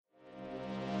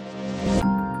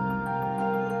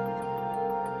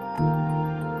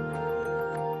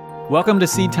Welcome to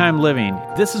Seed Time Living.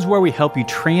 This is where we help you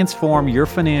transform your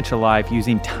financial life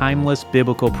using timeless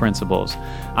biblical principles.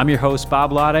 I'm your host,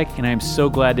 Bob Loddick, and I'm so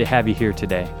glad to have you here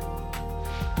today.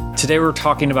 Today we're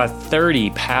talking about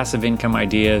 30 passive income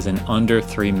ideas in under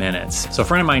 3 minutes. So a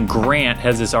friend of mine, Grant,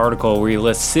 has this article where he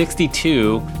lists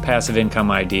 62 passive income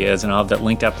ideas, and I'll have that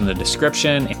linked up in the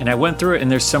description. And I went through it,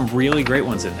 and there's some really great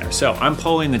ones in there. So I'm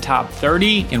pulling the top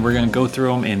 30, and we're going to go through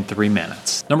them in 3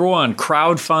 minutes. Number 1,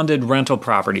 crowd-funded rental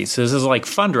properties. So this is like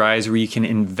Fundrise, where you can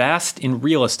invest in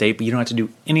real estate, but you don't have to do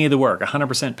any of the work,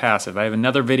 100% passive. I have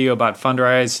another video about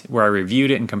Fundrise where I reviewed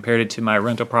it and compared it to my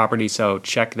rental property, so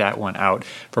check that one out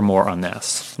for more on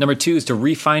this. Number 2 is to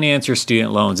refinance your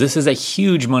student loans. This is a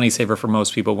huge money saver for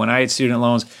most people. When I had student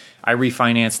loans, I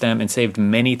refinanced them and saved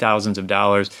many thousands of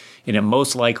dollars, and it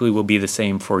most likely will be the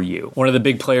same for you. One of the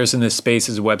big players in this space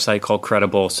is a website called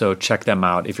Credible, so check them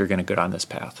out if you're going to go down this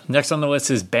path. Next on the list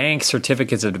is bank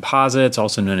certificates of deposits,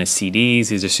 also known as CDs.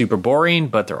 These are super boring,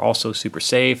 but they're also super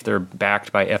safe. They're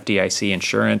backed by FDIC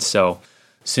insurance, so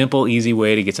simple, easy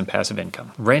way to get some passive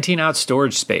income. Renting out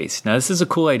storage space. Now, this is a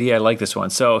cool idea. I like this one.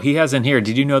 So he has in here,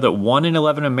 did you know that 1 in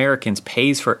 11 Americans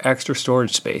pays for extra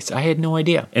storage space? I had no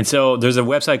idea. And so there's a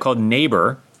website called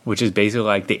Neighbor, which is basically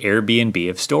like the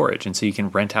Airbnb of storage. And so you can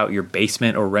rent out your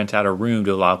basement or rent out a room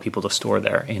to allow people to store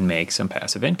there and make some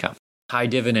passive income. High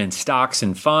dividend stocks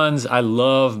and funds. I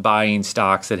love buying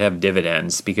stocks that have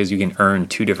dividends because you can earn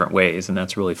 2 different ways, and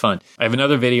that's really fun. I have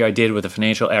another video I did with a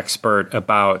financial expert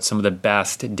about some of the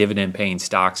best dividend-paying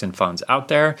stocks and funds out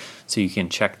there, so you can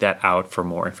check that out for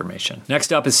more information.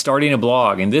 Next up is starting a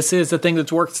blog, and this is the thing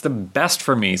that works the best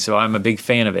for me, so I'm a big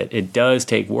fan of it. It does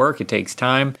take work. It takes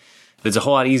time. It's a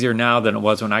whole lot easier now than it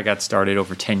was when I got started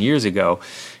over 10 years ago.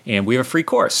 And we have a free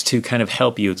course to kind of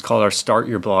help you. It's called our Start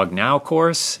Your Blog Now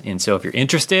course. And so if you're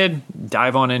interested,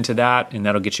 dive on into that and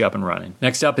that'll get you up and running.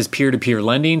 Next up is peer-to-peer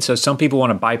lending. So some people want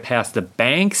to bypass the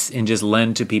banks and just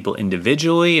lend to people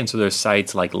individually. And so there's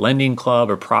sites like Lending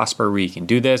Club or Prosper where you can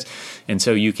do this. And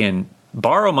so you can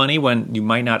borrow money when you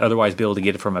might not otherwise be able to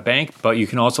get it from a bank, but you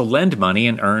can also lend money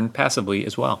and earn passively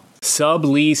as well.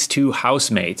 Sublease to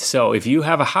housemates. So if you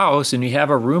have a house and you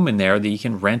have a room in there that you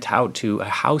can rent out to a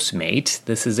housemate,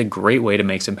 this is a great way to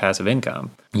make some passive income.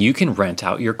 You can rent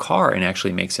out your car and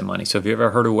actually make some money. So if you've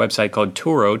ever heard of a website called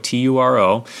Turo,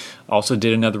 T-U-R-O, also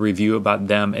did another review about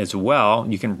them as well.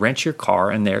 You can rent your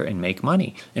car in there and make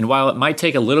money. And while it might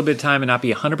take a little bit of time and not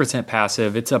be 100%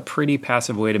 passive, it's a pretty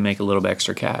passive way to make a little bit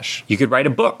extra cash. You could write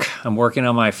a book. I'm working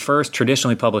on my first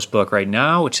traditionally published book right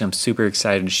now, which I'm super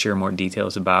excited to share more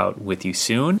details about with you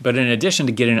soon. But in addition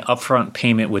to getting an upfront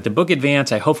payment with the book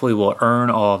advance, I hopefully will earn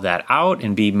all of that out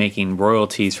and be making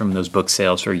royalties from those book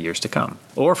sales for years to come.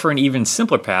 Or for an even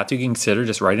simpler path, you can consider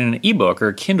just writing an ebook or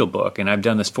a Kindle book. And I've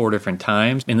done this 4 different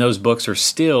times. And those books are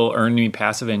still earning me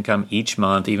passive income each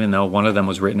month, even though one of them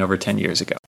was written over 10 years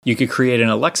ago. You could create an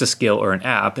Alexa skill or an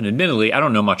app, and admittedly, I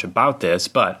don't know much about this,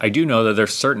 but I do know that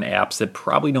there's certain apps that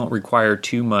probably don't require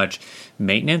too much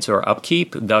maintenance or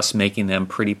upkeep, thus making them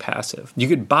pretty passive. You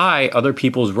could buy other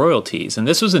people's royalties, and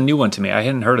this was a new one to me. I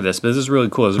hadn't heard of this, but this is really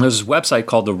cool. There's this website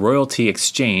called the Royalty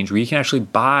Exchange where you can actually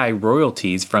buy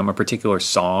royalties from a particular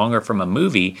song or from a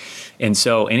movie, and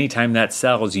so anytime that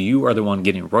sells, you are the one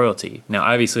getting royalty. Now,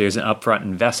 obviously, there's an upfront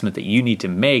investment that you need to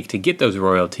make to get those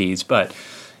royalties, but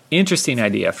interesting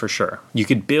idea for sure. You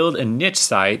could build a niche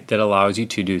site that allows you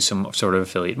to do some sort of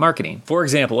affiliate marketing. For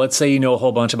example, let's say you know a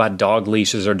whole bunch about dog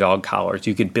leashes or dog collars.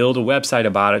 You could build a website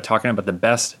about it, talking about the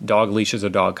best dog leashes or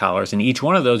dog collars. And each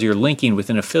one of those, you're linking with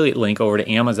an affiliate link over to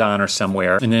Amazon or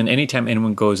somewhere. And then anytime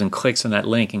anyone goes and clicks on that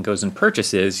link and goes and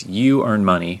purchases, you earn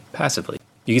money passively.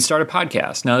 You can start a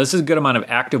podcast. Now, this is a good amount of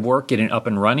active work getting up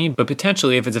and running, but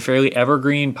potentially if it's a fairly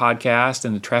evergreen podcast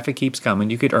and the traffic keeps coming,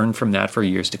 you could earn from that for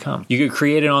years to come. You could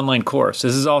create an online course.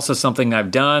 This is also something I've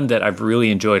done that I've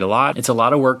really enjoyed a lot. It's a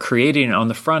lot of work creating it on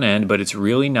the front end, but it's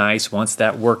really nice once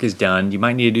that work is done. You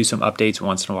might need to do some updates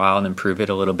once in a while and improve it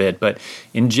a little bit, but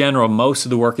in general, most of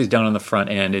the work is done on the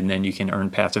front end, and then you can earn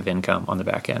passive income on the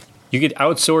back end. You could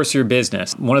outsource your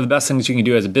business. One of the best things you can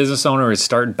do as a business owner is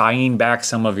start buying back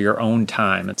some of your own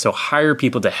time. And so hire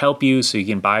people to help you so you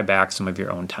can buy back some of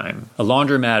your own time. A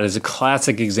laundromat is a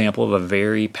classic example of a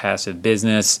very passive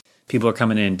business. People are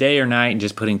coming in day or night and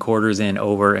just putting quarters in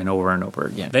over and over and over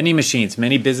again. Vending machines.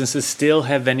 Many businesses still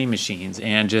have vending machines,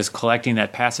 and just collecting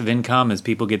that passive income as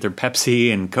people get their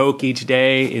Pepsi and Coke each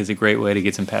day is a great way to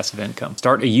get some passive income.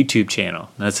 Start a YouTube channel.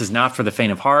 Now, this is not for the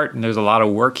faint of heart, and there's a lot of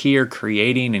work here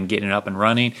creating and getting it up and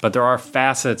running, but there are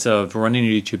facets of running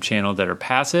a YouTube channel that are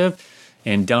passive.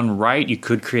 And done right, you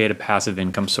could create a passive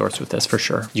income source with this for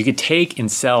sure. You could take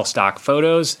and sell stock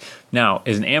photos. Now,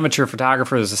 as an amateur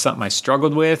photographer, this is something I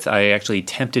struggled with. I actually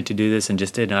attempted to do this and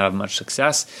just did not have much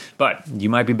success, but you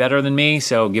might be better than me,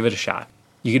 so give it a shot.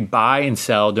 You could buy and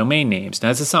sell domain names. Now,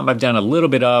 this is something I've done a little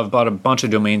bit of, bought a bunch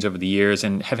of domains over the years,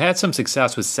 and have had some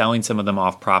success with selling some of them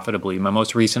off profitably. My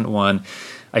most recent one,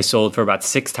 I sold for about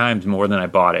 6 times more than I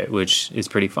bought it, which is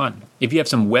pretty fun. If you have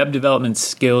some web development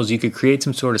skills, you could create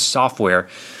some sort of software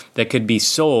that could be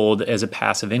sold as a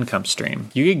passive income stream.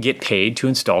 You could get paid to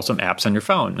install some apps on your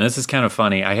phone. And this is kind of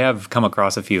funny. I have come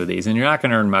across a few of these, and you're not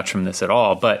going to earn much from this at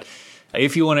all, but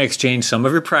if you want to exchange some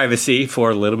of your privacy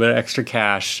for a little bit of extra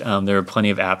cash, there are plenty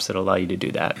of apps that allow you to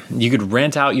do that. You could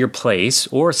rent out your place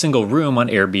or a single room on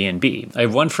Airbnb. I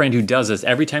have one friend who does this.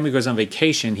 Every time he goes on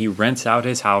vacation, he rents out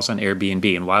his house on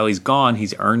Airbnb. And while he's gone,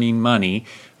 he's earning money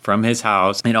from his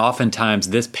house, and oftentimes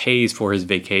this pays for his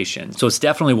vacation. So it's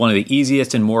definitely one of the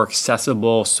easiest and more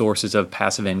accessible sources of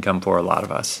passive income for a lot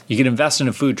of us. You could invest in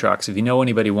a food truck. So if you know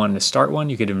anybody wanting to start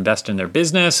one, you could invest in their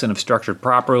business, and if structured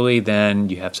properly, then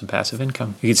you have some passive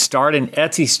income. You could start an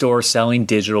Etsy store selling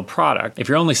digital product. If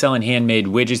you're only selling handmade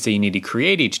widgets that you need to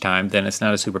create each time, then it's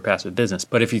not a super passive business.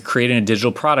 But if you're creating a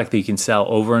digital product that you can sell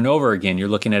over and over again, you're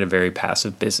looking at a very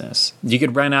passive business. You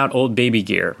could rent out old baby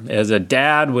gear. As a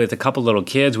dad with a couple little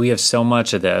kids, we have so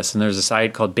much of this, and there's a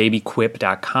site called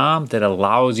babyquip.com that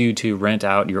allows you to rent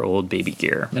out your old baby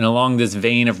gear. And along this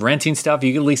vein of renting stuff,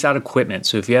 you can lease out equipment.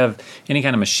 So if you have any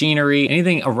kind of machinery,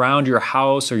 anything around your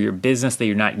house or your business that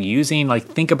you're not using, like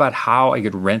think about how I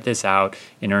could rent this out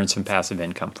and earn some passive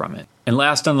income from it. And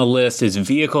last on the list is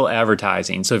vehicle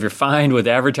advertising. So if you're fine with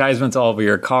advertisements all over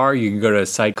your car, you can go to a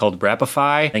site called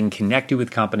Rapify and connect you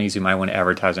with companies who might want to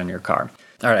advertise on your car.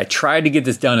 All right, I tried to get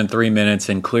this done in 3 minutes,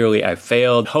 and clearly I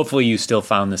failed. Hopefully you still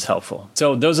found this helpful.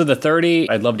 So those are the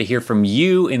 30. I'd love to hear from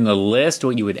you in the list,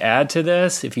 what you would add to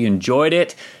this. If you enjoyed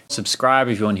it, subscribe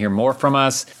if you want to hear more from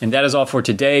us. And that is all for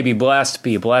today. Be blessed,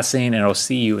 be a blessing, and I'll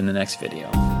see you in the next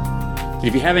video.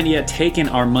 If you haven't yet taken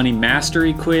our Money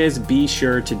Mastery quiz, be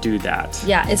sure to do that.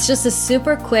 Yeah, it's just a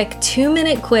super quick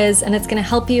 2-minute quiz, and it's going to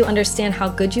help you understand how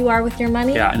good you are with your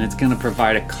money. Yeah, and it's going to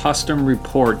provide a custom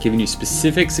report giving you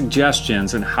specific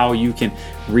suggestions on how you can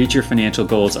reach your financial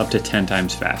goals up to 10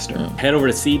 times faster. Head over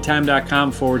to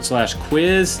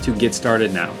seedtime.com/quiz to get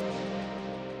started now.